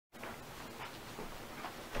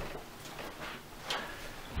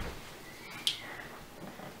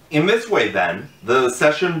In this way, then, the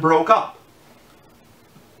session broke up.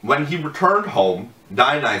 When he returned home,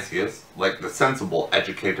 Dionysius, like the sensible,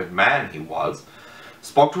 educated man he was,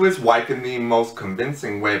 spoke to his wife in the most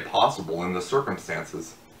convincing way possible in the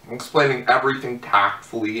circumstances, explaining everything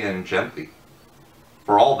tactfully and gently.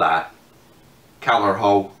 For all that,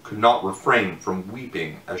 Callirhoe could not refrain from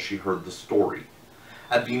weeping as she heard the story.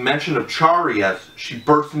 At the mention of Chaereas, she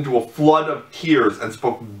burst into a flood of tears and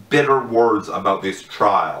spoke bitter words about this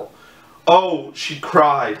trial. "Oh," she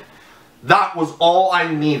cried, "that was all I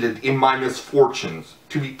needed in my misfortunes,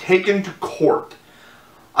 to be taken to court.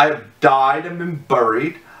 I have died and been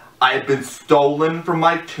buried. I have been stolen from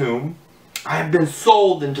my tomb. I have been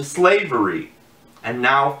sold into slavery. And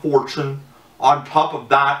now, fortune, on top of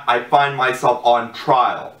that, I find myself on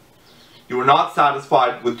trial. You are not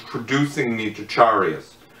satisfied with traducing me to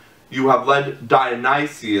Chaereas. You have led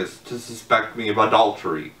Dionysius to suspect me of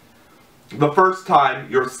adultery. The first time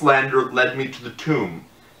your slander led me to the tomb.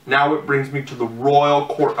 Now it brings me to the royal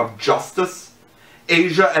court of justice.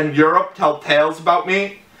 Asia and Europe tell tales about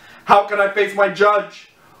me. How can I face my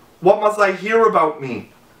judge? What must I hear about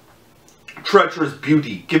me? Treacherous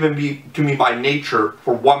beauty, given to me by nature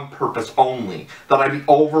for one purpose only, that I be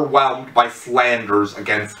overwhelmed by slanders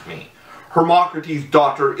against me. Hermocrates'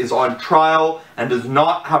 daughter is on trial and does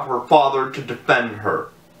not have her father to defend her.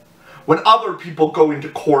 When other people go into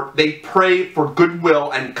court, they pray for goodwill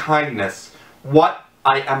and kindness. What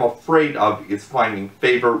I am afraid of is finding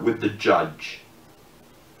favor with the judge."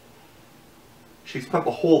 She spent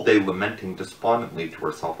the whole day lamenting despondently to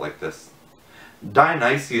herself like this.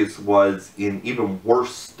 Dionysius was in even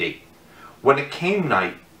worse state. When it came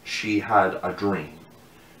night, she had a dream.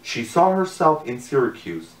 She saw herself in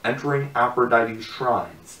Syracuse, entering Aphrodite's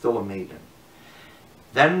shrine, still a maiden.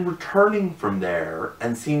 Then returning from there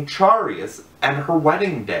and seeing Chaereas and her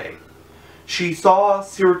wedding day. She saw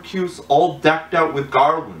Syracuse all decked out with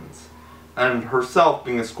garlands, and herself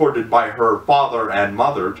being escorted by her father and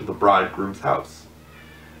mother to the bridegroom's house.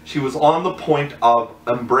 She was on the point of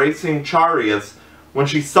embracing Chaereas when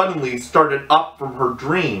she suddenly started up from her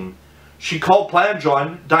dream. She called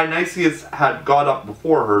Planjon. Dionysius had got up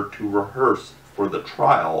before her to rehearse for the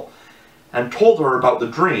trial, and told her about the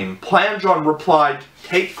dream. Planjon replied,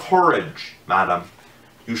 "Take courage, madam.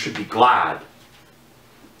 You should be glad.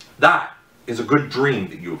 That is a good dream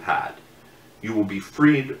that you have had. You will be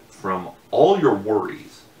freed from all your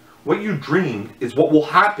worries. What you dreamed is what will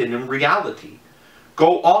happen in reality.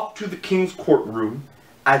 Go off to the king's courtroom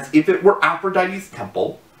as if it were Aphrodite's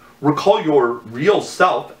temple. Recall your real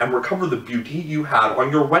self and recover the beauty you had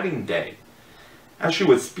on your wedding day." As she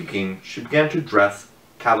was speaking, she began to dress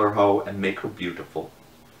Callirhoe and make her beautiful.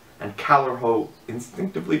 And Callirhoe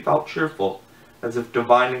instinctively felt cheerful, as if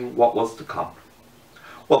divining what was to come.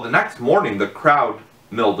 Well, the next morning the crowd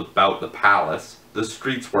milled about the palace. The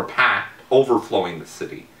streets were packed, overflowing the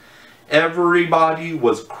city. Everybody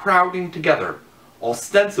was crowding together,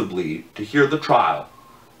 ostensibly to hear the trial,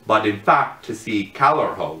 but in fact to see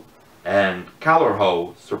Callirhoe, and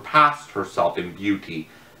Callirhoe surpassed herself in beauty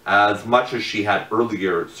as much as she had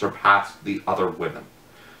earlier surpassed the other women.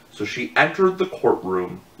 So she entered the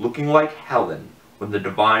courtroom looking like Helen when the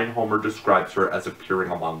divine Homer describes her as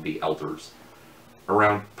appearing among the elders,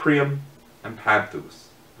 around Priam and Panthus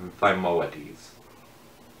and Thymoetes.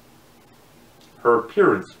 Her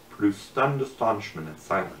appearance produced stunned astonishment and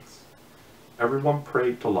silence. Everyone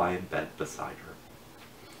prayed to lie in bed beside her.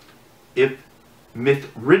 If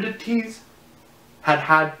Mithridates had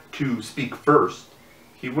had to speak first,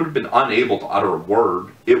 he would have been unable to utter a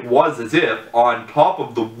word. It was as if, on top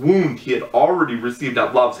of the wound he had already received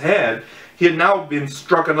at Love's hand, he had now been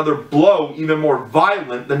struck another blow even more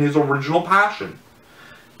violent than his original passion.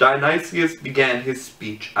 Dionysius began his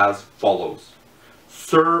speech as follows.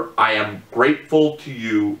 "Sir, I am grateful to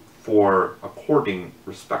you for according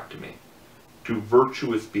respect to me, to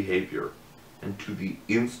virtuous behavior, and to the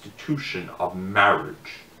institution of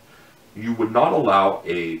marriage. You would not allow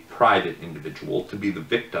a private individual to be the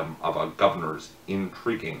victim of a governor's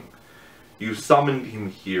intriguing. You summoned him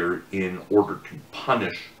here in order to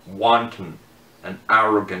punish wanton and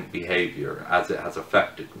arrogant behavior as it has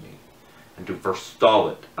affected me, and to forestall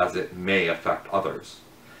it as it may affect others.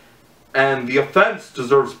 And the offense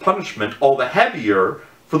deserves punishment all the heavier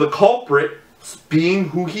for the culprit being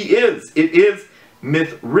who he is. It is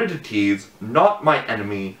Mithridates, not my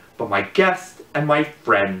enemy, but my guest and my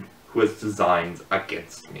friend who has designs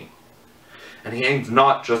against me. And he aims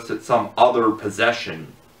not just at some other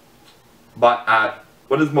possession, but at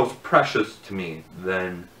what is most precious to me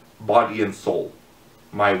than body and soul,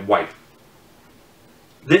 my wife.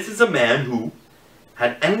 This is a man who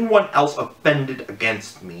Had anyone else offended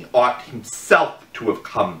against me, ought himself to have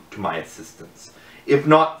come to my assistance. If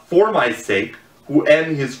not for my sake, who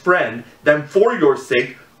am his friend, then for your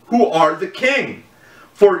sake, who are the king.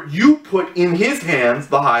 For you put in his hands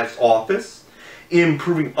the highest office. In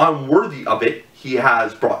proving unworthy of it, he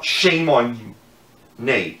has brought shame on you.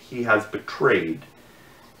 Nay, he has betrayed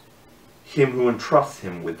him who entrusts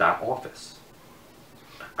him with that office.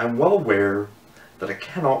 I am well aware that I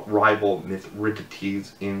cannot rival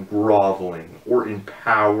Mithridates in groveling or in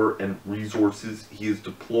power and resources he is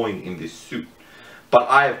deploying in this suit. But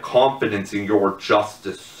I have confidence in your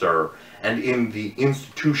justice, sir, and in the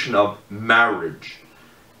institution of marriage,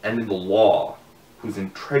 and in the law, whose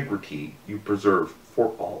integrity you preserve for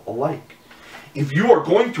all alike. If you are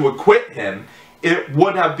going to acquit him, it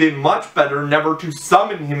would have been much better never to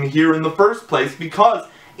summon him here in the first place, because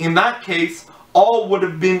in that case, all would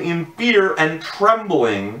have been in fear and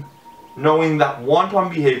trembling, knowing that wanton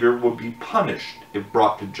behavior would be punished if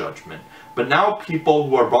brought to judgment. But now people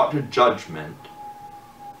who are brought to judgment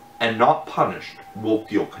and not punished will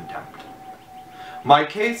feel contempt. My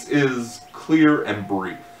case is clear and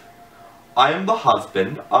brief. I am the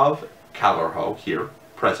husband of Callirhoe, here,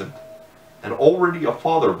 present, and already a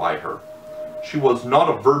father by her. She was not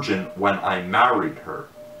a virgin when I married her.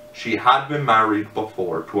 She had been married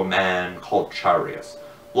before to a man called Chaereas,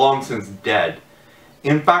 long since dead.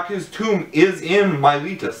 In fact, his tomb is in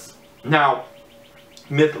Miletus. Now,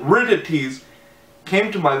 Mithridates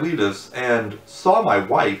came to Miletus and saw my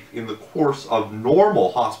wife in the course of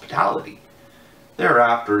normal hospitality.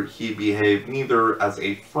 Thereafter, he behaved neither as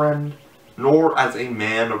a friend nor as a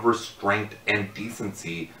man of restraint and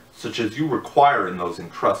decency, such as you require in those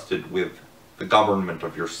entrusted with the government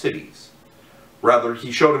of your cities. Rather,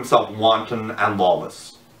 he showed himself wanton and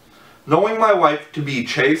lawless. Knowing my wife to be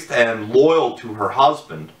chaste and loyal to her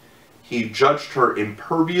husband, he judged her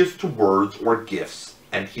impervious to words or gifts,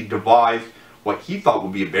 and he devised what he thought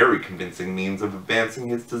would be a very convincing means of advancing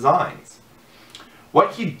his designs.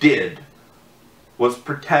 What he did was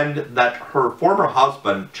pretend that her former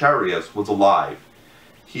husband, Chaereas, was alive.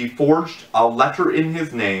 He forged a letter in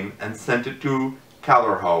his name and sent it to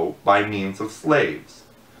Callirhoe by means of slaves.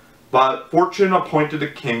 But fortune appointed a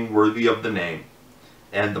king worthy of the name,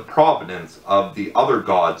 and the providence of the other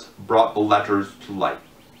gods brought the letters to light.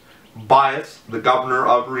 Bias, the governor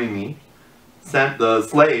of Remi, sent the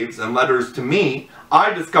slaves and letters to me.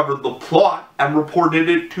 I discovered the plot and reported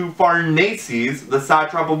it to Pharnaces, the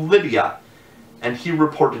satrap of Lydia, and he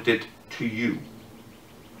reported it to you.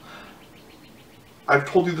 I've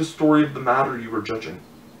told you the story of the matter you were judging.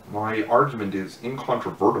 My argument is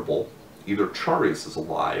incontrovertible. Either Chaereas is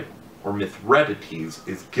alive, or Mithridates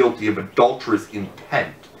is guilty of adulterous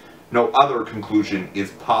intent. No other conclusion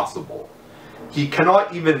is possible. He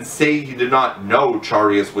cannot even say he did not know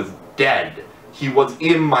Chaereas was dead. He was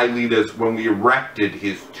in Miletus when we erected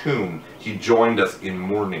his tomb. He joined us in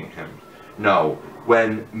mourning him. No,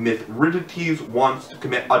 when Mithridates wants to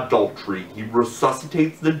commit adultery, he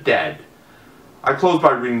resuscitates the dead. I close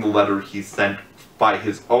by reading the letter he sent by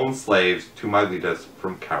his own slaves to Miletus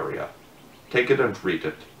from Chaerea. Take it and read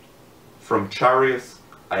it. From Chaereas,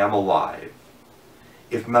 I am alive.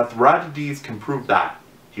 If Mithridates can prove that,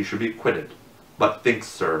 he should be acquitted. But think,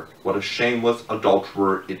 sir, what a shameless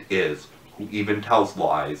adulterer it is, who even tells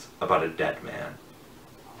lies about a dead man.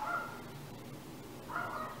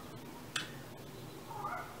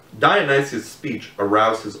 Dionysius' speech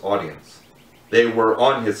aroused his audience. They were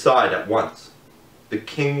on his side at once. The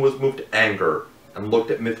king was moved to anger and looked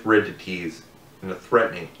at Mithridates in a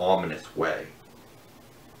threatening, ominous way.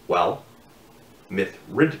 Well,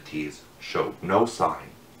 Mithridates showed no sign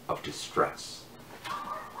of distress.